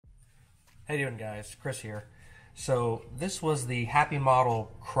How you doing, guys? Chris here. So this was the HappyModel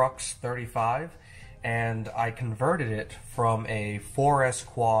Crux35, and I converted it from a 4S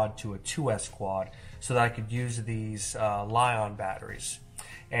quad to a 2S quad so that I could use these Li-ion batteries.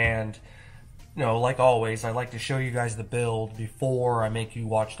 And you know, like always, I like to show you guys the build before I make you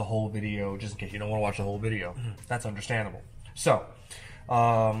watch the whole video, just in case you don't want to watch the whole video. That's understandable. So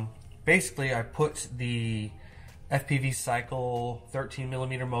basically, I put the FPVCYCLE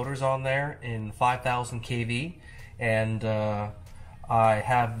 13mm motors on there in 5000 kV, and I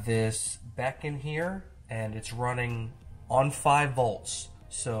have this back in here, and it's running on 5 volts.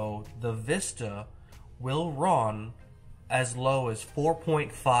 So the Vista will run as low as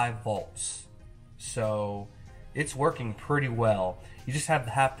 4.5 volts. So it's working pretty well. You just have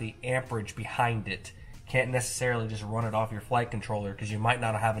to have the amperage behind it. Can't necessarily just run it off your flight controller because you might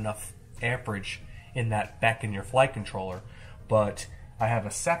not have enough amperage in that back in your flight controller. But I have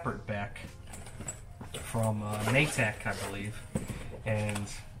a separate back from Natech, I believe, and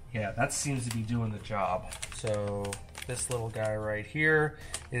yeah, that seems to be doing the job. So this little guy right here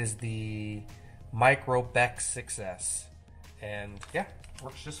is the Micro Beck 6S, and yeah,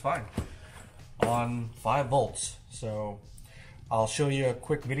 works just fine on 5 volts. So I'll show you a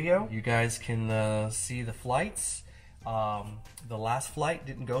quick video. You guys can see the flights. The last flight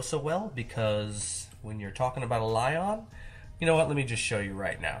didn't go so well because when you're talking about a Li-ion, you know what, let me just show you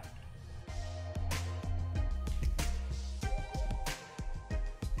right now.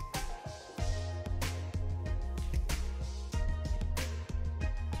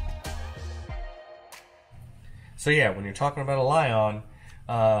 So yeah, when you're talking about a Li-ion,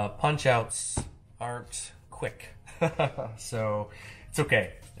 punch outs aren't quick. So it's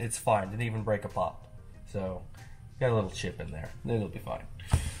okay, it's fine, didn't even break a pop. So got a little chip in there, it'll be fine.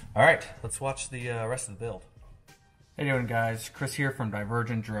 Alright, let's watch the rest of the build. How you doing, guys? Chris here from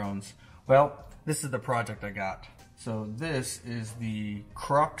Divergent Drones. Well, this is the project I got. So this is the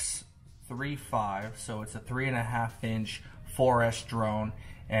Crux35, so it's a 3.5-inch 4S drone,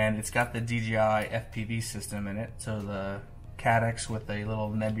 and it's got the DJI FPV system in it, so the Cadex with a little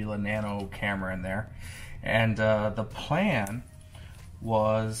Nebula Nano camera in there. And the plan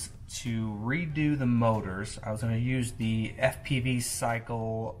was to redo the motors. I was going to use the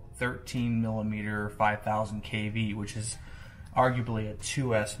FPVCYCLE 13mm 5000 kV, which is arguably a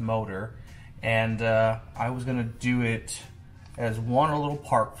 2S motor, and I was going to do it as a little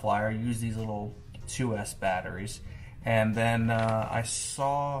park flyer, use these little 2S batteries. And then I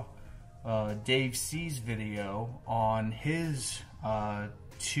saw Dave C's video on his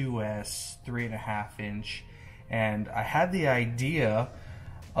 2S 3.5-inch, and I had the idea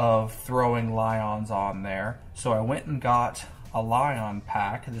of throwing Li-ions on there, so I went and got a Li-ion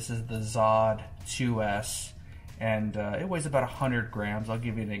pack. This is the Zod 2S, and it weighs about 100 grams. I'll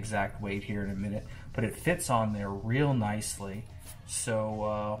give you an exact weight here in a minute, but it fits on there real nicely.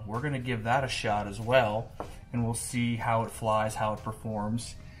 So we're gonna give that a shot as well, and we'll see how it flies, how it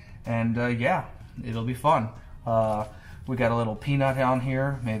performs, and yeah, it'll be fun. We got a little peanut on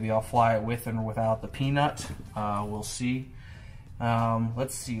here. Maybe I'll fly it with and without the peanut. We'll see.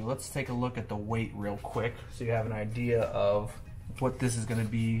 Let's see, let's take a look at the weight real quick so you have an idea of what this is going to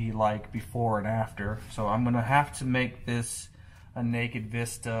be like before and after. So I'm going to have to make this a naked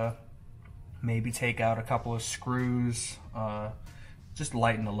Vista, maybe take out a couple of screws, just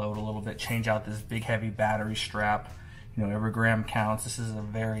lighten the load a little bit, change out this big heavy battery strap. You know, every gram counts. This is a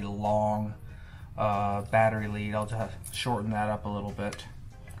very long battery lead. I'll just shorten that up a little bit.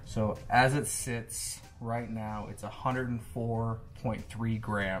 So as it sits right now, it's 104.3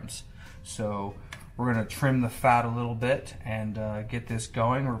 grams. So we're going to trim the fat a little bit and get this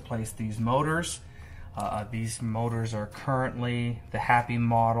going, replace these motors. These motors are currently the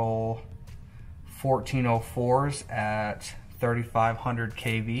HappyModel 1404s at 3500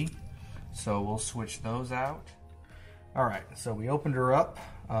 kV. So we'll switch those out. Alright, so we opened her up,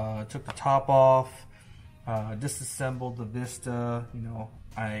 took the top off, disassembled the Vista. You know,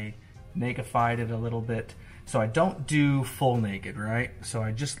 I nakedified it a little bit. So I don't do full naked, right? So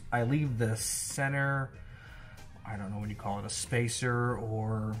I leave the center, I don't know what you call it, a spacer,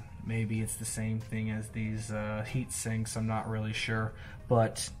 or maybe it's the same thing as these heat sinks, I'm not really sure.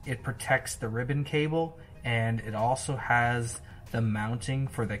 But it protects the ribbon cable, and it also has the mounting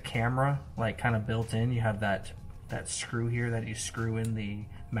for the camera, like kind of built in. You have that screw here that you screw in the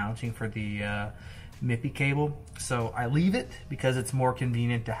mounting for the MIPI cable. So I leave it because it's more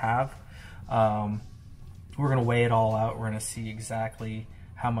convenient to have. We're going to weigh it all out. We're going to see exactly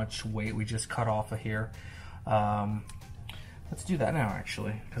how much weight we just cut off of here. Let's do that now,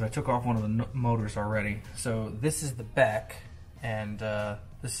 actually, because I took off one of the motors already. So this is the back, and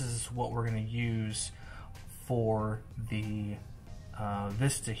this is what we're going to use for the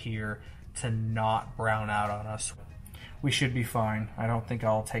Vista here to not brown out on us. We should be fine. I don't think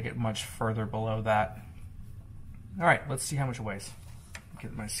I'll take it much further below that. All right, let's see how much it weighs.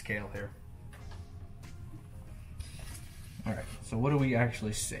 Get my scale here. All right, so what are we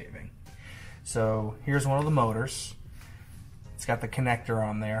actually saving? So here's one of the motors. It's got the connector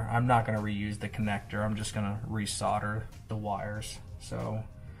on there. I'm not going to reuse the connector. I'm just going to resolder the wires. So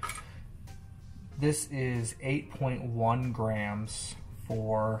this is 8.1 grams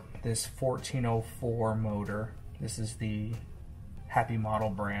for this 1404 motor. This is the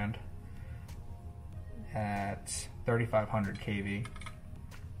HappyModel brand at 3500 kV.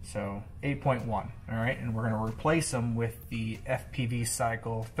 So 8.1, all right? And we're gonna replace them with the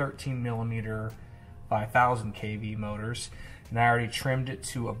FPVCYCLE 13mm 5000 kV motors. And I already trimmed it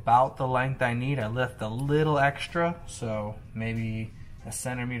to about the length I need. I left a little extra, so maybe a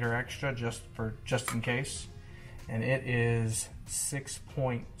centimeter extra just in case. And it is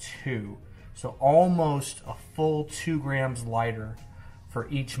 6.2. So almost a full 2 grams lighter for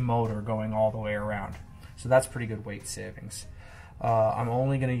each motor going all the way around. So that's pretty good weight savings. I'm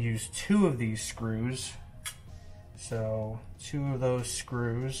only going to use 2 of these screws. So 2 of those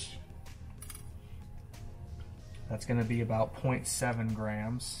screws. That's going to be about 0.7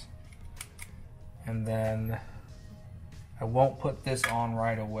 grams. And then I won't put this on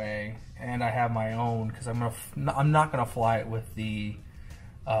right away. And I have my own because I'm not going to fly it with the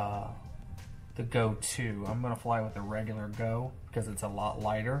Go 2. I'm going to fly with the regular Go because it's a lot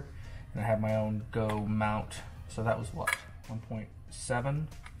lighter, and I have my own Go mount. So that was what, 1.7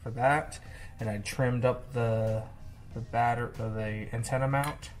 for that, and I trimmed up the antenna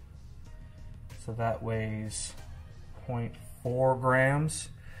mount, so that weighs 0.4 grams.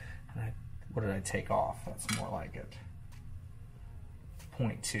 And what did I take off? That's more like it.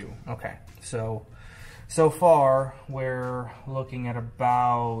 0.2. Okay, so far we're looking at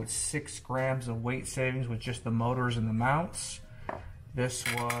about 6 grams of weight savings with just the motors and the mounts. This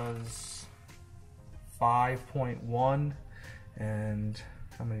was 5.1, and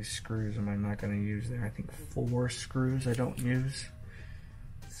how many screws am I not going to use there? I think 4 screws I don't use.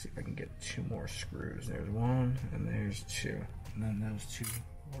 Let's see if I can get 2 more screws. There's 1 and there's 2, and then those 2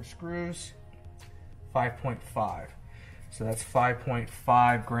 more screws. 5.5. So that's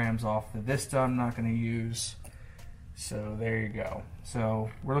 5.5 grams off the Vista I'm not going to use. So there you go. So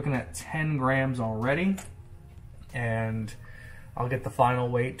we're looking at 10 grams already, and I'll get the final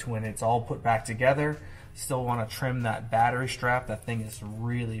weight to when it's all put back together. Still want to trim that battery strap. That thing is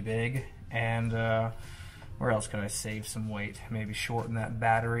really big. And where else could I save some weight? Maybe shorten that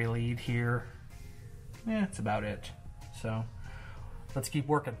battery lead here. Yeah, that's about it. So let's keep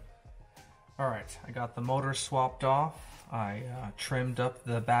working. All right, I got the motor swapped off. I trimmed up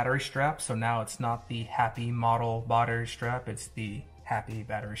the battery strap, so now it's not the HappyModel battery strap, it's the Happy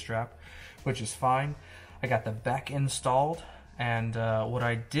battery strap, which is fine. I got the Beck installed, and what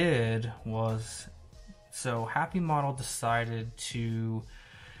I did was, so HappyModel decided to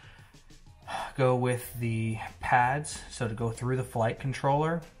go with the pads, so to go through the flight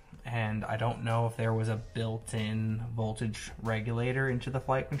controller, and I don't know if there was a built-in voltage regulator into the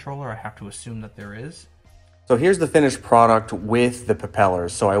flight controller. I have to assume that there is. So here's the finished product with the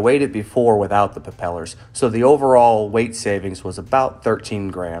propellers. So I weighed it before without the propellers. So the overall weight savings was about 13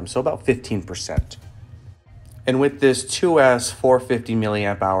 grams, so about 15%. And with this 2S 450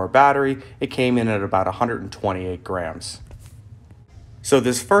 milliamp hour battery, it came in at about 128 grams. So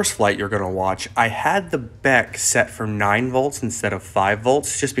this first flight you're going to watch, I had the Beck set for 9 volts instead of 5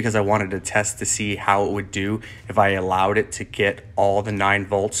 volts just because I wanted to test to see how it would do if I allowed it to get all the 9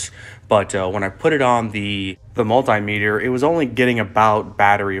 volts. But when I put it on the multimeter, it was only getting about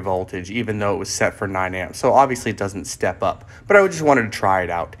battery voltage even though it was set for 9 amps. So obviously it doesn't step up, but I just wanted to try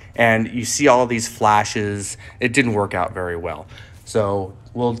it out. And you see all these flashes. It didn't work out very well. So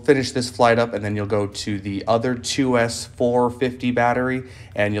we'll finish this flight up and then you'll go to the other 2S 450 battery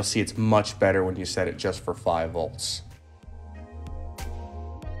and you'll see it's much better when you set it just for 5 volts.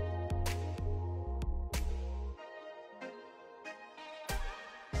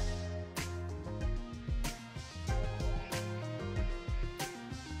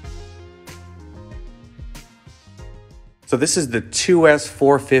 So this is the 2S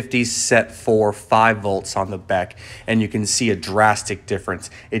 450 set for 5 volts on the Beck, and you can see a drastic difference.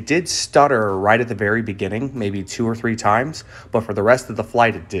 It did stutter right at the very beginning, maybe 2 or 3 times, but for the rest of the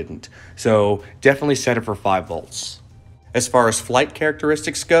flight it didn't. So definitely set it for 5 volts. As far as flight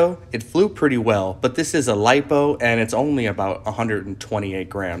characteristics go, it flew pretty well, but this is a LiPo and it's only about 128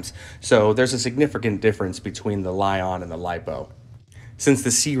 grams. So there's a significant difference between the Lion and the LiPo. Since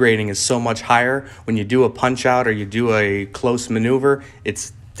the C rating is so much higher, when you do a punch out or you do a close maneuver,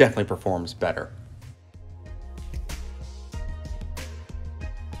 it definitely performs better.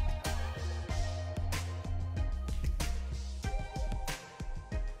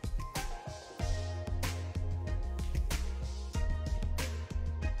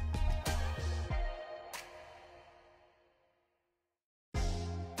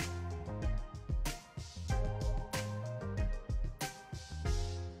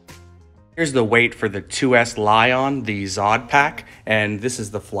 Here's the weight for the 2S Lion, the Zod pack, and this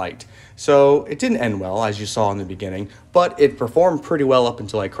is the flight. So it didn't end well, as you saw in the beginning, but it performed pretty well up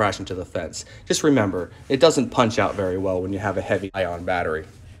until I crashed into the fence. Just remember, it doesn't punch out very well when you have a heavy ion battery.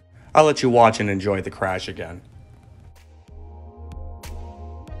 I'll let you watch and enjoy the crash again.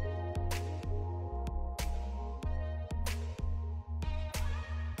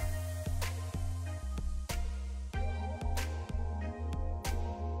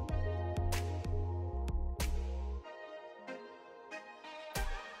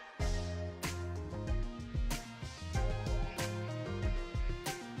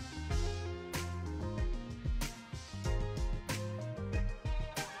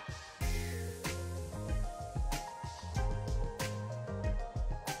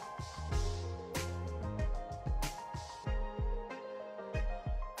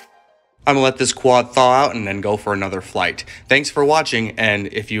 I'm gonna let this quad thaw out and then go for another flight. Thanks for watching, and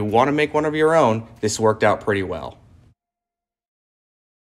if you want to make one of your own, this worked out pretty well.